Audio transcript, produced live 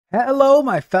Hello,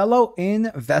 my fellow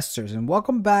investors, and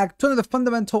welcome back to another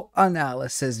fundamental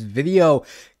analysis video.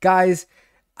 Guys,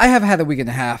 I have had a week and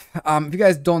a half. If you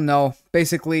guys don't know,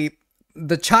 basically,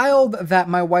 the child that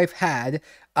my wife had,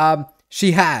 my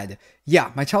child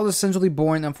was essentially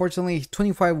born, unfortunately,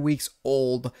 25 weeks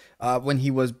old when he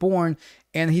was born,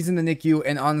 and he's in the NICU,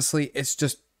 and honestly, it's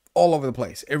just all over the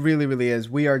place. It really, really is.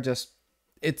 We are just...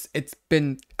 It's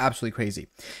been absolutely crazy.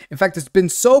 In fact, it's been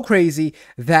so crazy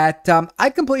that I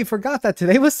completely forgot that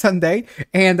today was Sunday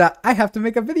and I have to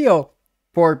make a video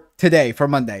for today, for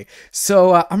Monday.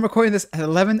 So I'm recording this at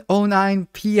 11:09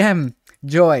 p.m.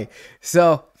 Joy.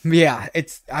 So yeah,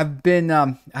 I have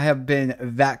been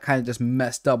that kind of just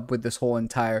messed up with this whole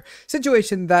entire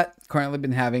situation that currently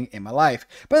been having in my life.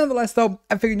 But nonetheless, though,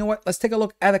 I figured, you know what? Let's take a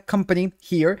look at a company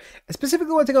here. I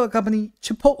specifically want to take a look at a company,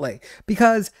 Chipotle,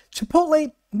 because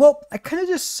Chipotle, well, I kind of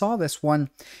just saw this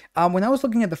one when I was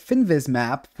looking at the FinViz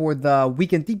map for the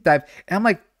weekend deep dive, and I'm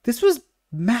like, this was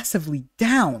massively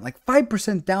down, like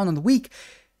 5% down on the week.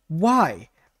 Why?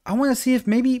 I want to see if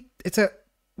maybe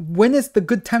when is the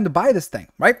good time to buy this thing,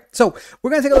 right? So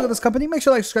we're going to take a look at this company. Make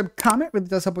sure to like, subscribe, comment. Really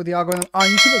does help with the algorithm on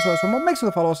YouTube as well as remote. Make sure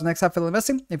to follow us on next time for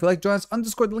investing. If you like, join us on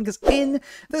Discord. The link is in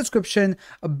the description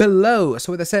below.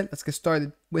 So with that said, let's get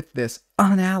started with this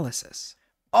analysis.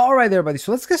 All right, everybody.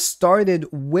 So let's get started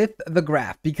with the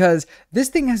graph because this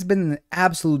thing has been an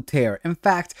absolute tear. In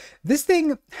fact, this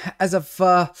thing, as of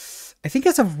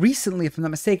recently, if I'm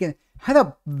not mistaken, had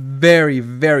a very,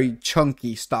 very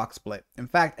chunky stock split. In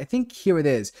fact, I think here it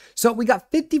is. So we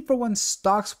got 50-for-1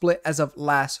 stock split as of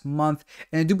last month.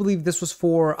 And I do believe this was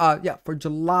for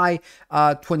July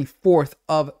 24th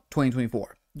of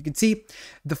 2024. You can see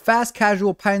the fast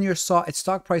casual pioneer saw its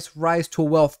stock price rise to a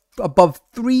wealth above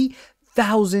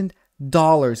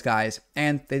 $3,000, guys,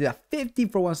 and they did a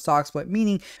 50-for-1 stock split,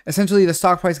 meaning essentially the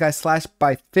stock price got slashed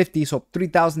by 50, so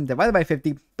 3,000 divided by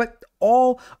 50, but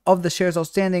all of the shares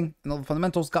outstanding and all the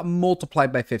fundamentals got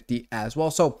multiplied by 50 as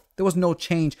well. So there was no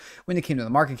change when it came to the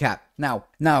market cap. Now,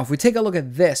 if we take a look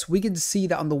at this, we can see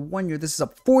that on the 1 year, this is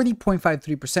up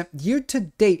 40.53%, year to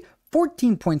date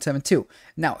 14.72.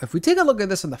 Now, if we take a look at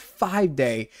this on the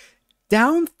 5-day,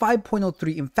 down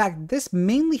 5.03. In fact, this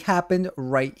mainly happened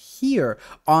right here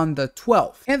on the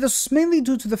 12th. And this is mainly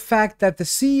due to the fact that the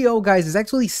CEO, guys, is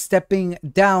actually stepping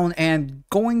down and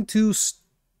going to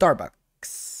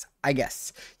Starbucks, I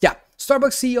guess. Yeah,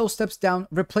 Starbucks CEO steps down,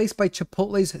 replaced by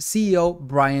Chipotle's CEO,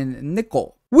 Brian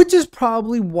Niccol, which is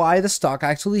probably why the stock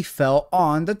actually fell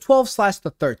on the 12th /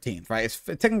 the 13th, right?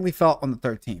 It technically fell on the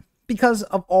 13th because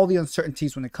of all the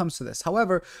uncertainties when it comes to this.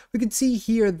 However, we can see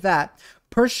here that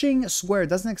Pershing Square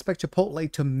doesn't expect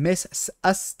Chipotle to miss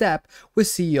a step with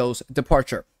CEO's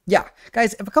departure. Yeah,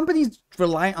 guys, if a company's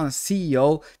relying on a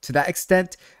CEO to that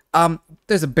extent,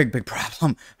 there's a big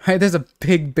problem, right? There's a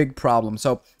big problem.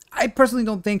 So I personally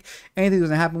don't think anything's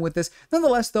going to happen with this.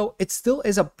 Nonetheless, though, it still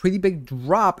is a pretty big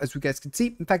drop, as you guys can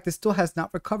see. In fact, it still has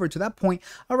not recovered to that point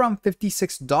around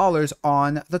 $56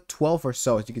 on the 12th or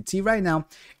so. As you can see right now,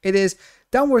 it is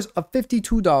downwards of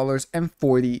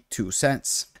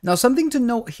 $52.42. Now, something to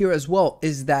note here as well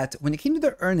is that when it came to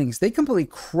their earnings, they completely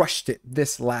crushed it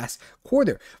this last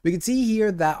quarter. We can see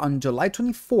here that on July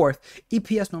 24th,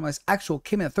 EPS normalized actual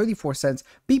came in at 34 cents,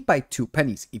 beat by 2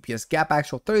 pennies. EPS gap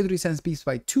actual 33 cents, beats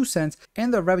by 2 cents,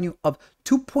 and the revenue of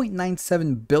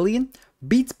 $2.97 billion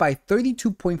beats by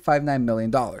 $32.59 million.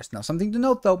 Now, something to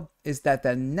note though is that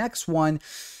the next one,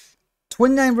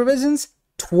 29 revisions,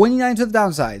 29 to the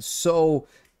downside. So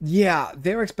yeah,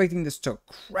 they're expecting this to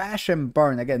crash and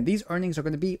burn. Again, these earnings are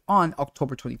going to be on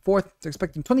October 24th. They're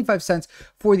expecting 25 cents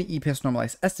for the EPS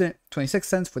normalized estimate, 26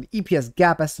 cents for the EPS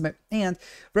gap estimate, and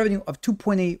revenue of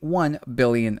 $2.81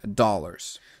 billion.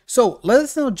 So let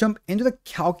us now jump into the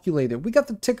calculator. We got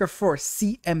the ticker for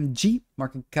CMG,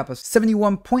 market cap of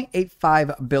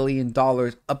 $71.85 billion,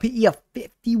 a PE of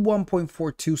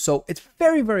 51.42. So it's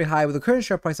very, very high with a current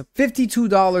share price of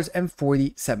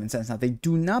 $52.47. Now, they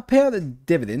do not pay out a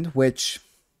dividend, which,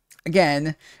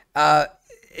 again,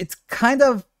 it's kind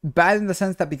of bad in the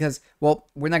sense that because, well,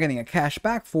 we're not getting a cash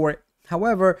back for it.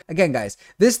 However, again, guys,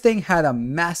 this thing had a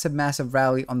massive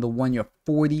rally on the 1 year,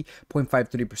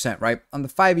 40.53%, right? On the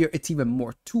 5 year, it's even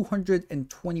more,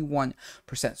 221%.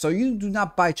 So you do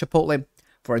not buy Chipotle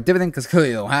for a dividend because clearly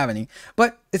they don't have any,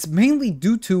 but it's mainly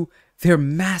due to their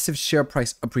massive share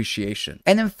price appreciation.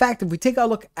 And in fact, if we take a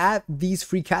look at these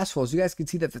free cash flows, you guys can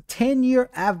see that the 10-year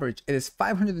average, it is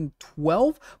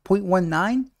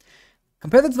 512.19.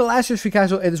 Compared to the last year's free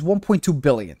cash flow, it is 1.2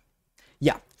 billion.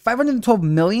 Yeah, 512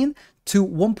 million to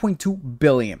 1.2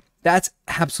 billion. That's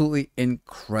absolutely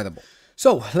incredible.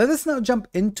 So let us now jump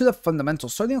into the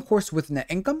fundamentals, starting of course with net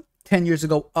income, 10 years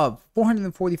ago of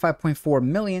 445.4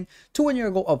 million to 1 year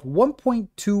ago of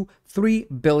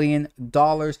 $1.23 billion,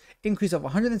 increase of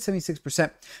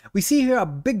 176%. We see here a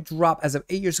big drop as of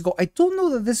 8 years ago. I don't know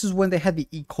that this is when they had the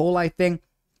E. coli thing.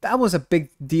 That was a big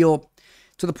deal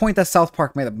to the point that South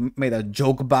Park made a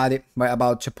joke about it, right,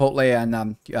 about Chipotle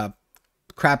and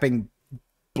crapping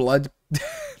blood.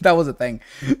 That was a thing.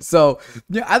 So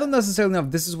yeah, I don't necessarily know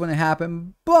if this is when it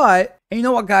happened, but and you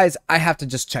know what, guys, I have to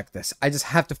just check this. I just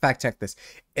have to fact check this.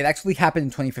 It actually happened in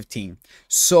 2015,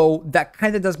 so that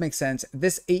kind of does make sense.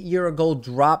 This 8-year ago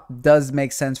drop does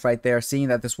make sense right there, seeing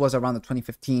that this was around the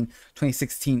 2015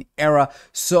 2016 era.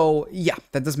 So yeah,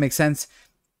 that does make sense.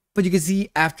 But you can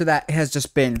see after that it has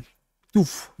just been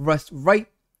right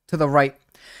to the right.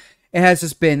 It has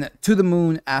just been to the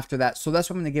moon after that. So that's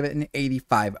why I'm going to give it an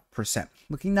 85%.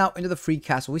 Looking now into the free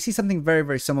cash flow, we see something very,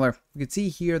 very similar. You can see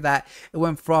here that it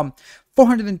went from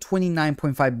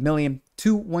 429.5 million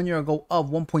to 1 year ago of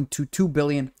 1.22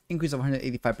 billion, increase of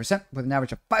 185% with an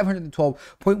average of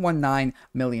 $512.19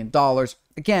 million.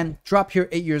 Again, drop here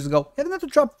 8 years ago. It had another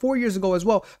drop 4 years ago as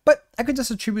well, but I could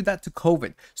just attribute that to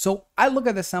COVID. So I look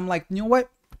at this and I'm like, you know what?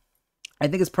 I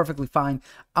think it's perfectly fine.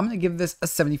 I'm going to give this a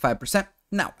 75%.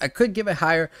 Now, I could give it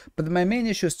higher, but my main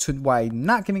issue as to why I'm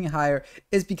not giving it higher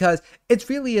is because it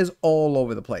really is all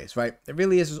over the place, right? It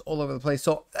really is just all over the place.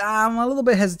 So I'm a little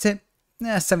bit hesitant.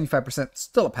 75%,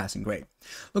 still a passing grade.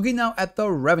 Looking now at the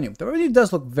revenue. The revenue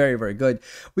does look very, very good.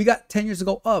 We got 10 years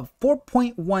ago of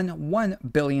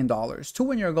 $4.11 billion to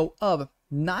 1 year ago of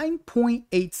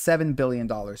 $9.87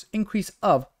 billion, increase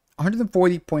of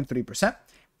 140.3%.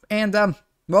 And,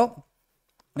 well,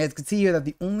 as you can see here that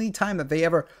the only time that they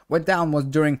ever went down was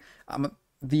during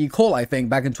the E. coli thing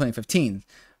back in 2015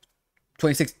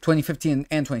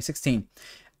 and 2016.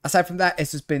 Aside from that,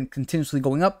 it's just been continuously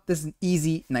going up. This is an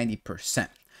easy 90%.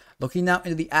 Looking now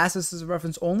into the assets as a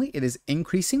reference only, it is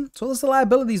increasing. So as the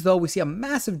liabilities, though, we see a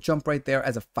massive jump right there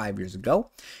as of 5 years ago.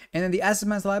 And then the assets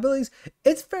minus liabilities,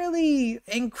 it's fairly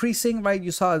increasing, right?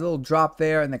 You saw a little drop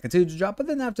there and then continued to drop, but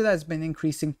then after that, it's been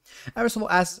increasing. Average total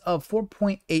assets of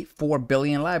 4.84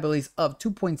 billion, liabilities of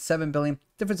 2.7 billion,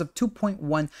 difference of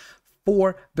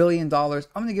 $2.14 billion. I'm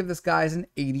going to give this guys an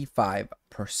 85%. You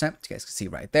guys can see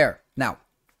right there. Now,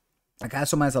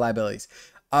 assets minus liabilities.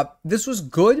 This was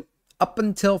good up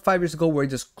until 5 years ago where it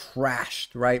just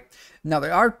crashed, right? Now, they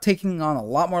are taking on a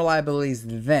lot more liabilities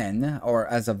then, or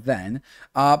as of then,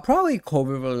 probably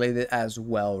COVID related as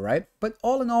well, right? But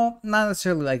all in all, not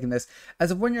necessarily liking this.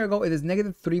 As of 1 year ago, it is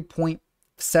negative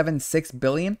 3.76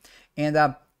 billion, and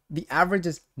the average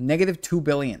is negative 2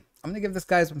 billion. I'm going to give this,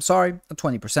 guys, I'm sorry, a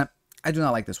 20%. I do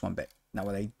not like this one bit. Now,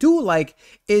 what I do like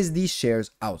is these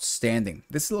shares outstanding.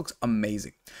 This looks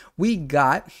amazing. We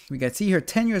got see here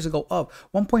 10 years ago of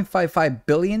 1.55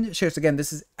 billion shares. Again,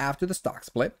 this is after the stock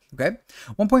split, okay?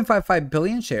 1.55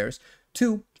 billion shares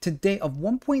to today of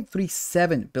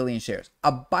 1.37 billion shares,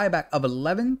 a buyback of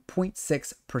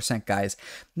 11.6%, guys.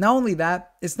 Not only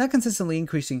that, it's not consistently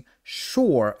increasing.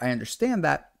 Sure, I understand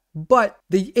that. But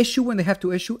they issue when they have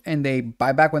to issue, and they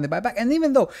buy back when they buy back. And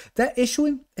even though that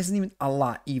issuing isn't even a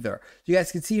lot either. You guys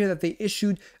can see here that they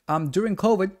issued during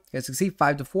COVID. You guys can see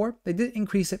 5 to 4. They did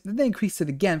increase it. Then they increased it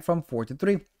again from 4 to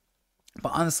 3.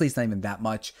 But honestly, it's not even that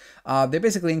much. They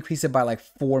basically increased it by like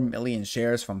 4 million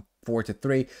shares from 4 to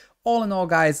 3. All in all,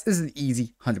 guys, this is an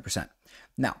easy 100%.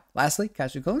 Now, lastly,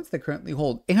 cash equivalents, they currently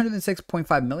hold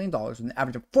 $806.5 million with an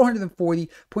average of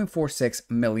 $440.46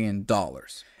 million.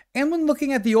 And when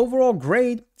looking at the overall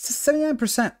grade, it's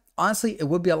 79%. Honestly, it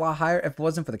would be a lot higher if it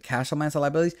wasn't for the cash minus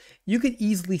liabilities. You could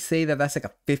easily say that that's like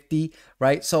a 50,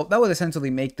 right? So that would essentially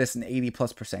make this an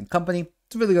 80+% company.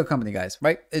 It's a really good company, guys,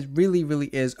 right? It really, really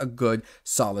is a good,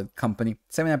 solid company.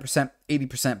 79%,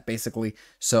 80% basically.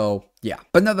 So yeah.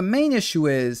 But now the main issue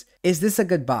is this a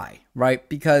good buy, right?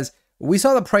 Because we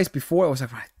saw the price before, it was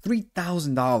like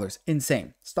 $3,000.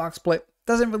 Insane. Stock split.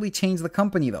 Doesn't really change the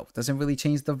company, though. Doesn't really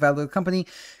change the value of the company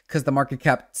because the market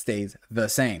cap stays the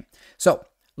same. So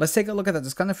let's take a look at the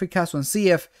discounted free cash flow and see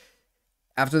if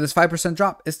after this 5%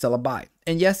 drop, it's still a buy.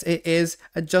 And yes, it is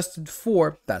adjusted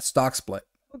for that stock split.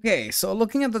 Okay, so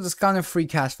looking at the discounted free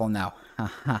cash flow now.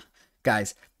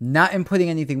 Guys, not inputting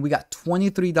anything. We got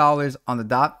 $23 on the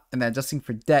dot, and then adjusting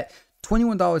for debt,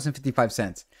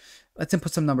 $21.55. Let's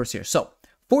input some numbers here. So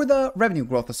for the revenue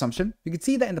growth assumption, you can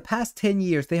see that in the past 10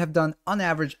 years, they have done on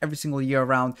average every single year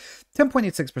around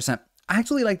 10.86%. I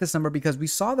actually like this number because we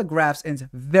saw the graphs and it's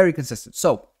very consistent.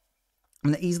 So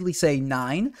I'm going to easily say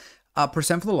 9% for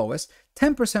the lowest,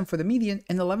 10% for the median,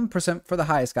 and 11% for the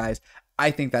highest, guys.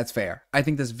 I think that's fair. I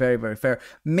think that's very, very fair.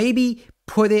 Maybe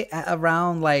put it at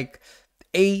around like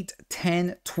 8,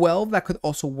 10, 12. That could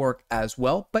also work as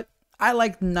well, but I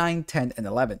like 9, 10, and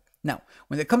 11. Now,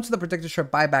 when it comes to the predicted share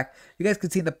buyback, you guys can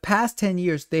see the past 10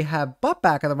 years, they have bought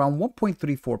back at around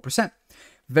 1.34%.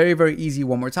 Very, very easy.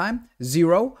 One more time.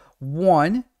 0,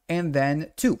 1, and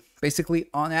then 2. Basically,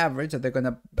 on average, they're going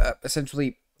to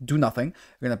essentially do nothing.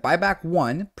 They're going to buy back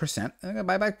 1%, and they're going to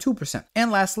buy back 2%.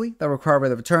 And lastly, the required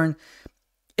rate of return.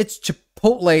 It's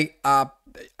Chipotle.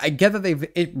 I get that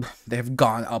they've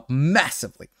gone up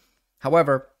massively.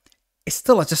 However, it's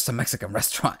still just a Mexican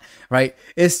restaurant, right?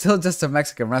 It's still just a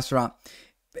Mexican restaurant.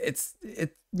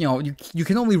 You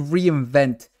can only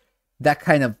reinvent that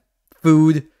kind of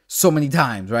food so many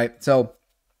times, right? So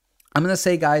I'm going to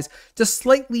say, guys, just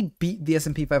slightly beat the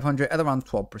S&P 500 at around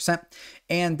 12%.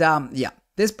 And yeah,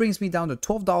 this brings me down to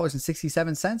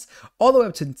 $12.67 all the way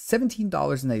up to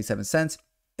 $17.87.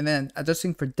 And then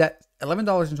adjusting for debt,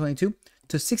 $11.22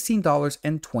 to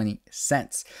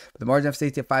 $16.20. But the margin of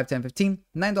safety at 5, 10, 15,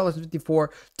 $9.54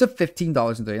 to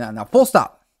 $15.39. Now, full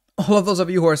stop. All of those of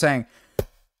you who are saying,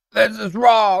 this is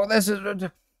wrong, this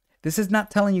is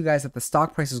not telling you guys that the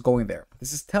stock price is going there.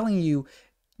 This is telling you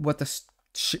what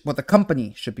the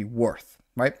company should be worth,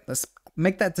 right? Let's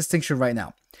make that distinction right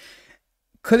now.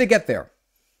 Could it get there?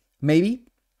 Maybe.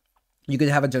 You could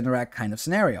have a Generac kind of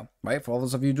scenario, right? For all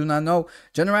those of you who do not know,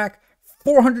 Generac,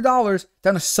 $400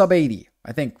 down to sub 80.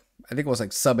 I think it was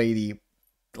like sub 80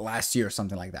 last year or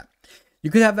something like that. You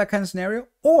could have that kind of scenario,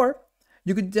 or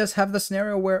you could just have the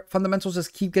scenario where fundamentals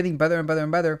just keep getting better and better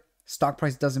and better. Stock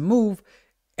price doesn't move,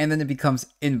 and then it becomes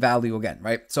in value again,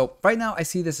 right? So right now I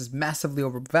see this as massively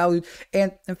overvalued.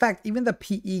 And in fact, even the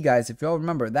PE, guys, if you all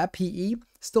remember, that PE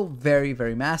still very,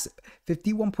 very massive,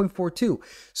 51.42.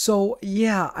 So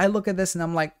yeah, I look at this and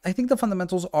I'm like, I think the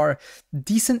fundamentals are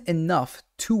decent enough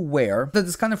to where that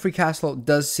this kind of free cash flow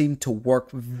does seem to work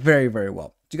very, very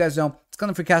well. You guys know, this kind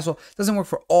of free cash flow doesn't work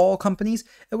for all companies.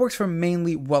 It works for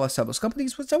mainly well-established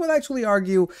companies, which I would actually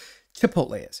argue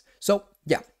Chipotle is. So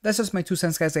yeah, that's just my 2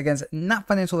 cents, guys. Again, not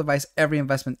financial advice. Every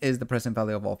investment is the present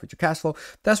value of all future cash flow.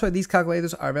 That's why these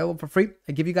calculators are available for free.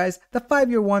 I give you guys the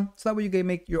 5-year one, so that way you can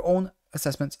make your own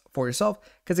assessments for yourself.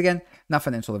 Because again, not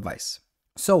financial advice.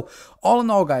 So all in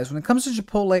all, guys, when it comes to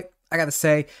Chipotle, I gotta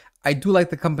say, I do like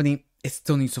the company. It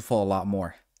still needs to fall a lot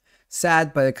more.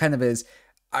 Sad, but it kind of is.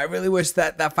 I really wish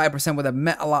that 5% would have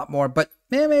meant a lot more, but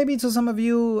maybe to some of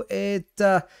you, it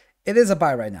is a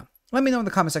buy right now. Let me know in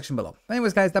the comment section below.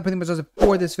 Anyways, guys, that pretty much does it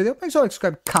for this video. Make sure to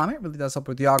subscribe, comment. It really does help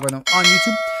with the algorithm on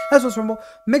YouTube. That's what's Rumble.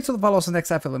 Make sure to follow us on the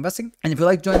next Feel Investing. And if you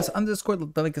like, join us on the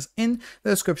Discord. The link is in the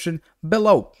description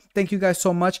below. Thank you guys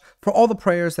so much for all the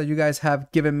prayers that you guys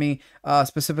have given me,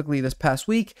 specifically this past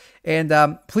week. And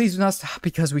please do not stop,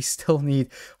 because we still need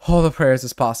all the prayers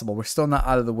as possible. We're still not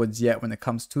out of the woods yet when it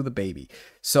comes to the baby.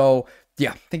 So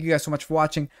yeah, thank you guys so much for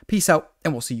watching. Peace out,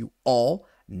 and we'll see you all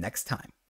next time.